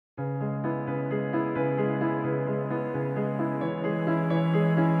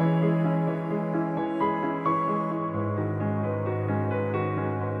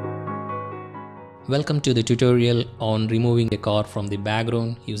Welcome to the tutorial on removing a car from the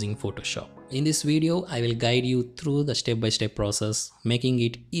background using Photoshop. In this video, I will guide you through the step-by-step process, making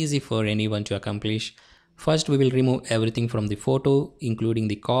it easy for anyone to accomplish. First, we will remove everything from the photo, including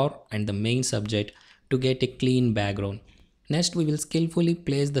the car and the main subject, to get a clean background. Next, we will skillfully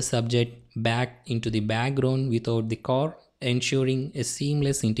place the subject back into the background without the car, ensuring a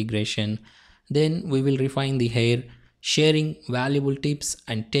seamless integration. Then we will refine the hair, sharing valuable tips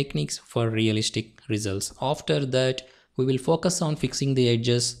and techniques for realistic results. After that, we will focus on fixing the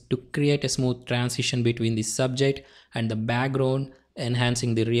edges to create a smooth transition between the subject and the background,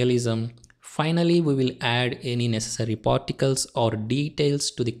 enhancing the realism. Finally, we will add any necessary particles or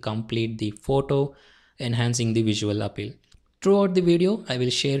details to complete the photo, enhancing the visual appeal. Throughout the video, I will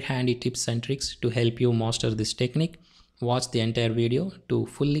share handy tips and tricks to help you master this technique. Watch the entire video to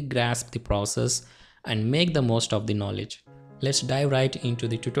fully grasp the process and make the most of the knowledge. Let's dive right into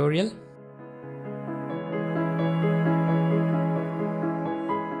the tutorial.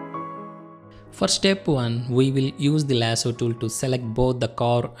 For step 1, we will use the lasso tool to select both the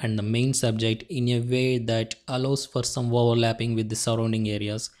car and the main subject in a way that allows for some overlapping with the surrounding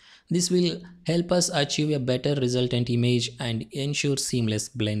areas. This will help us achieve a better resultant image and ensure seamless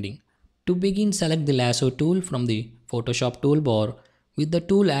blending. To begin, select the lasso tool from the Photoshop toolbar. With the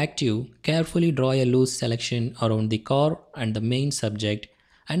tool active, carefully draw a loose selection around the car and the main subject,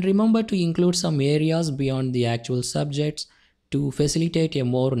 and remember to include some areas beyond the actual subjects to facilitate a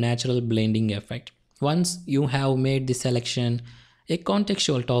more natural blending effect. Once you have made the selection, a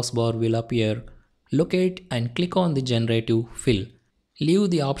contextual taskbar will appear. Locate and click on the generative fill. Leave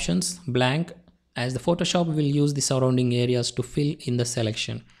the options blank as the Photoshop will use the surrounding areas to fill in the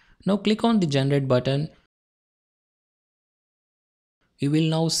selection. Now click on the generate button. You will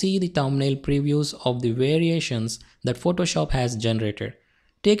now see the thumbnail previews of the variations that Photoshop has generated.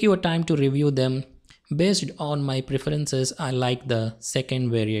 Take your time to review them. Based on my preferences, I like the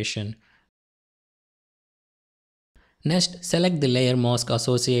second variation. Next, select the layer mask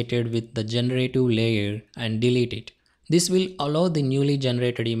associated with the generative layer and delete it. This will allow the newly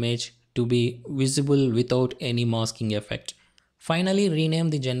generated image to be visible without any masking effect. Finally, rename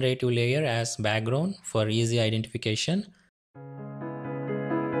the generative layer as background for easy identification.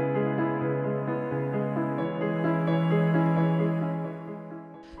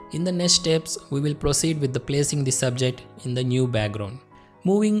 In the next steps, we will proceed with the placing the subject in the new background.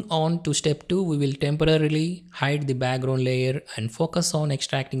 Moving on to step 2, we will temporarily hide the background layer and focus on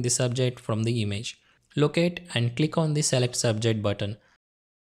extracting the subject from the image. Locate and click on the select subject button.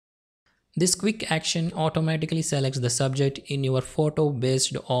 This quick action automatically selects the subject in your photo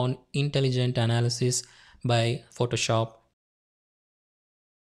based on intelligent analysis by Photoshop.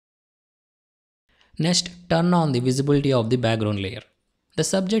 Next, turn on the visibility of the background layer. The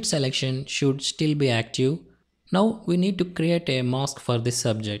subject selection should still be active. Now we need to create a mask for this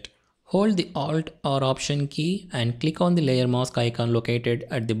subject. Hold the Alt or Option key and click on the layer mask icon located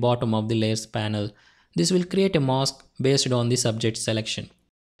at the bottom of the layers panel. This will create a mask based on the subject selection.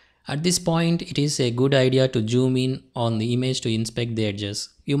 At this point, it is a good idea to zoom in on the image to inspect the edges.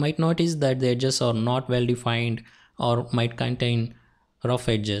 You might notice that the edges are not well defined or might contain rough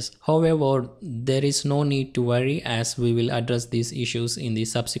edges. However, there is no need to worry as we will address these issues in the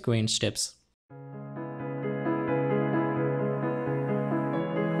subsequent steps.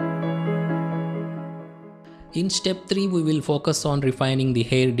 In step 3, we will focus on refining the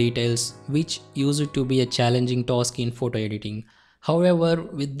hair details, which used to be a challenging task in photo editing. However,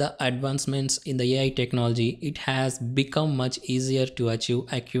 with the advancements in the AI technology, it has become much easier to achieve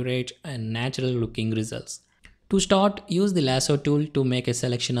accurate and natural looking results. To start, use the lasso tool to make a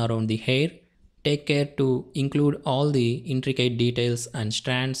selection around the hair. Take care to include all the intricate details and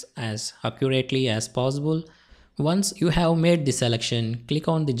strands as accurately as possible. Once you have made the selection, click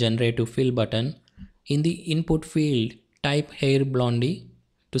on the generative fill button. In the input field, type hair blondie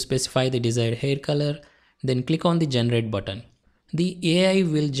to specify the desired hair color, then click on the generate button. The AI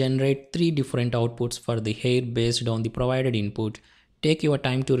will generate 3 different outputs for the hair based on the provided input. Take your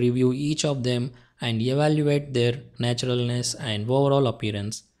time to review each of them and evaluate their naturalness and overall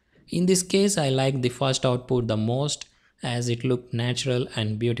appearance. In this case, I like the first output the most as it looked natural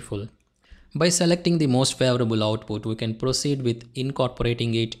and beautiful. By selecting the most favorable output, we can proceed with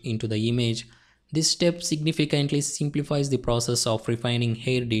incorporating it into the image. This step significantly simplifies the process of refining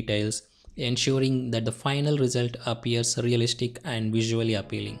hair details, ensuring that the final result appears realistic and visually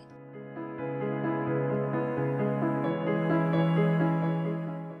appealing.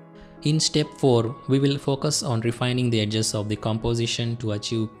 In step 4, we will focus on refining the edges of the composition to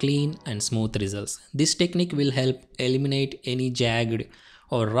achieve clean and smooth results. This technique will help eliminate any jagged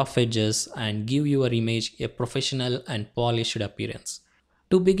or rough edges and give your image a professional and polished appearance.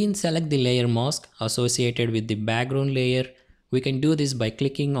 To begin, select the layer mask associated with the background layer. We can do this by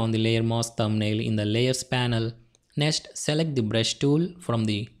clicking on the layer mask thumbnail in the layers panel. Next, select the brush tool from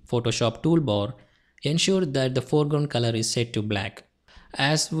the Photoshop toolbar. Ensure that the foreground color is set to black,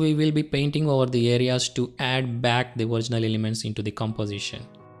 as we will be painting over the areas to add back the original elements into the composition.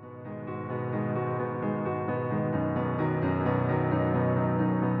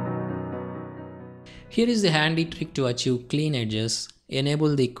 Here is the handy trick to achieve clean edges.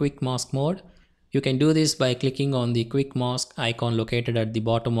 Enable the quick mask mode. You can do this by clicking on the quick mask icon located at the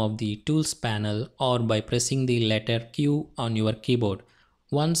bottom of the tools panel or by pressing the letter Q on your keyboard.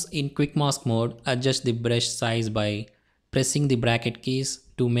 Once in quick mask mode, adjust the brush size by pressing the bracket keys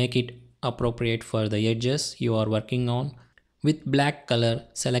to make it appropriate for the edges you are working on. With black color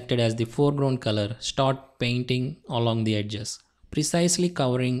selected as the foreground color, start painting along the edges, precisely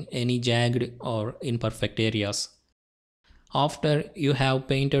covering any jagged or imperfect areas. After you have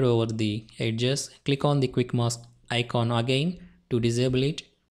painted over the edges, click on the quick mask icon again to disable it.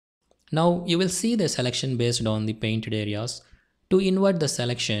 Now you will see the selection based on the painted areas. To invert the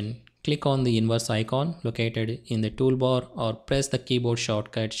selection, click on the inverse icon located in the toolbar or press the keyboard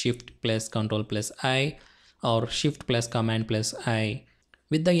shortcut Shift plus Ctrl plus I or Shift plus Command plus I.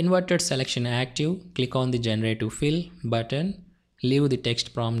 With the inverted selection active, click on the Generative Fill button, leave the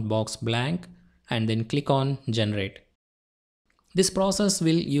text prompt box blank and then click on Generate. This process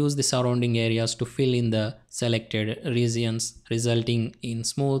will use the surrounding areas to fill in the selected regions, resulting in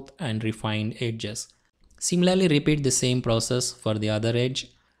smooth and refined edges. Similarly, repeat the same process for the other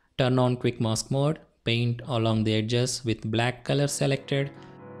edge. Turn on quick mask mode, paint along the edges with black color selected.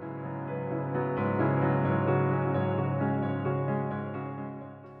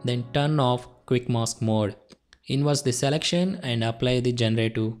 Then turn off quick mask mode. Inverse the selection and apply the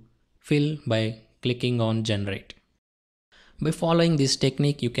generative fill by clicking on Generate. By following this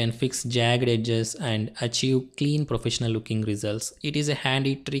technique, you can fix jagged edges and achieve clean professional looking results. It is a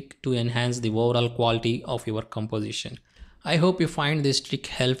handy trick to enhance the overall quality of your composition. I hope you find this trick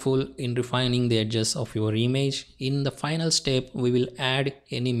helpful in refining the edges of your image. In the final step, we will add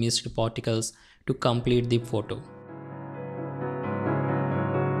any missed particles to complete the photo.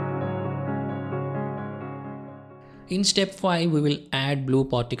 In step 5, we will add blue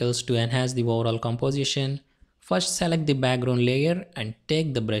particles to enhance the overall composition. First, select the background layer and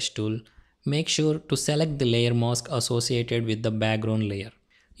take the brush tool. Make sure to select the layer mask associated with the background layer.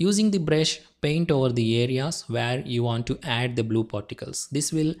 Using the brush, paint over the areas where you want to add the blue particles.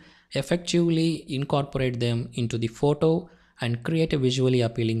 This will effectively incorporate them into the photo and create a visually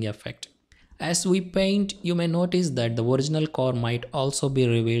appealing effect. As we paint, you may notice that the original car might also be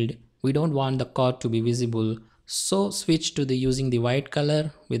revealed. We don't want the car to be visible. So switch to using the white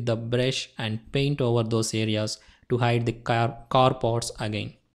color with the brush and paint over those areas to hide the car parts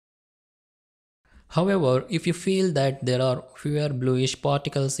again. However, if you feel that there are fewer bluish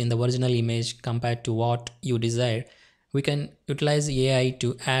particles in the original image compared to what you desire, we can utilize AI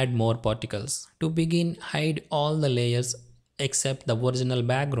to add more particles. To begin, hide all the layers except the original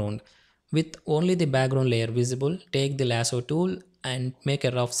background. With only the background layer visible, take the lasso tool and make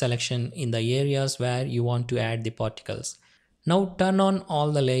a rough selection in the areas where you want to add the particles. Now turn on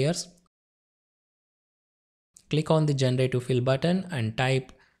all the layers. Click on the Generative Fill button and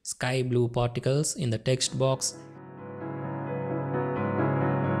type sky blue particles in the text box.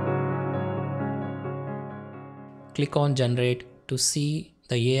 Click on Generate to see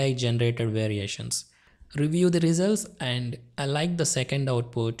the AI generated variations. Review the results and I like the second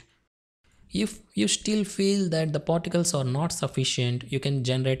output. If you still feel that the particles are not sufficient, you can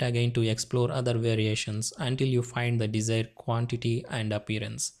generate again to explore other variations until you find the desired quantity and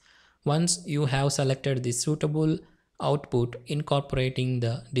appearance. Once you have selected the suitable output incorporating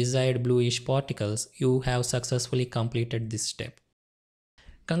the desired bluish particles, you have successfully completed this step.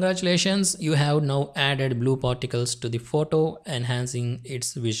 Congratulations, you have now added blue particles to the photo, enhancing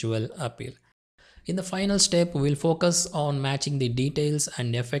its visual appeal. In the final step, we will focus on matching the details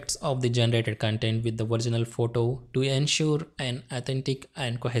and effects of the generated content with the original photo to ensure an authentic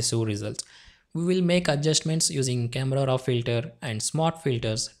and cohesive result. We will make adjustments using camera raw filter and smart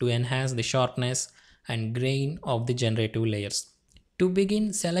filters to enhance the sharpness and grain of the generative layers. To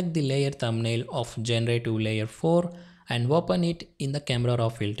begin, select the layer thumbnail of generative layer 4 and open it in the camera raw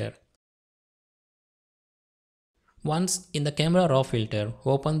filter. Once in the camera raw filter,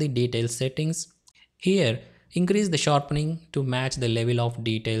 open the detail settings. Here, increase the sharpening to match the level of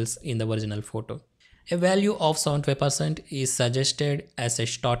details in the original photo. A value of 75% is suggested as a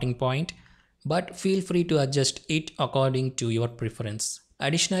starting point, but feel free to adjust it according to your preference.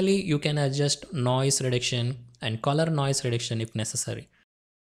 Additionally, you can adjust noise reduction and color noise reduction if necessary.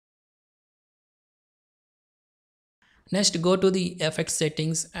 Next, go to the effect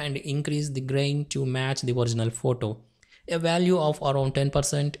settings and increase the grain to match the original photo. A value of around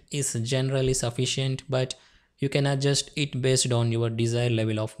 10% is generally sufficient, but you can adjust it based on your desired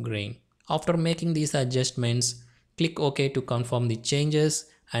level of grain. After making these adjustments, click OK to confirm the changes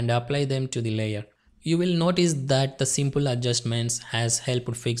and apply them to the layer. You will notice that the simple adjustments has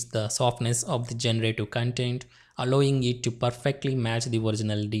helped fix the softness of the generative content, allowing it to perfectly match the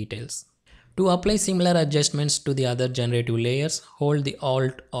original details. To apply similar adjustments to the other generative layers, hold the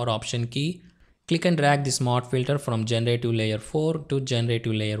Alt or Option key. Click and drag the smart filter from generative layer 4 to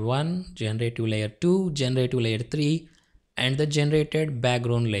generative layer 1, generative layer 2, generative layer 3, and the generated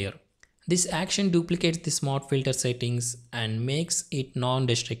background layer. This action duplicates the smart filter settings and makes it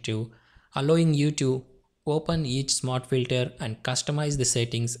non-destructive, allowing you to open each smart filter and customize the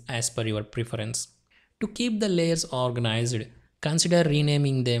settings as per your preference. To keep the layers organized, consider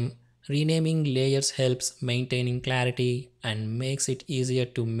renaming them. Renaming layers helps maintaining clarity and makes it easier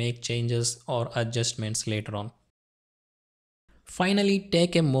to make changes or adjustments later on. Finally,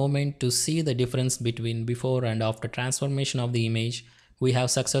 take a moment to see the difference between before and after transformation of the image. We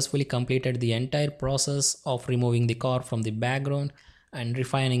have successfully completed the entire process of removing the car from the background and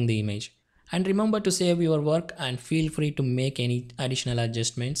refining the image. And remember to save your work and feel free to make any additional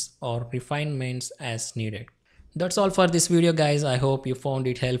adjustments or refinements as needed. That's all for this video guys. I hope you found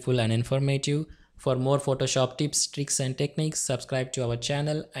it helpful and informative. For more Photoshop tips, tricks and techniques, subscribe to our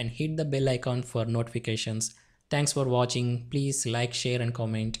channel and hit the bell icon for notifications. Thanks for watching. Please like, share and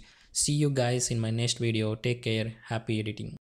comment. See you guys in my next video. Take care. Happy editing.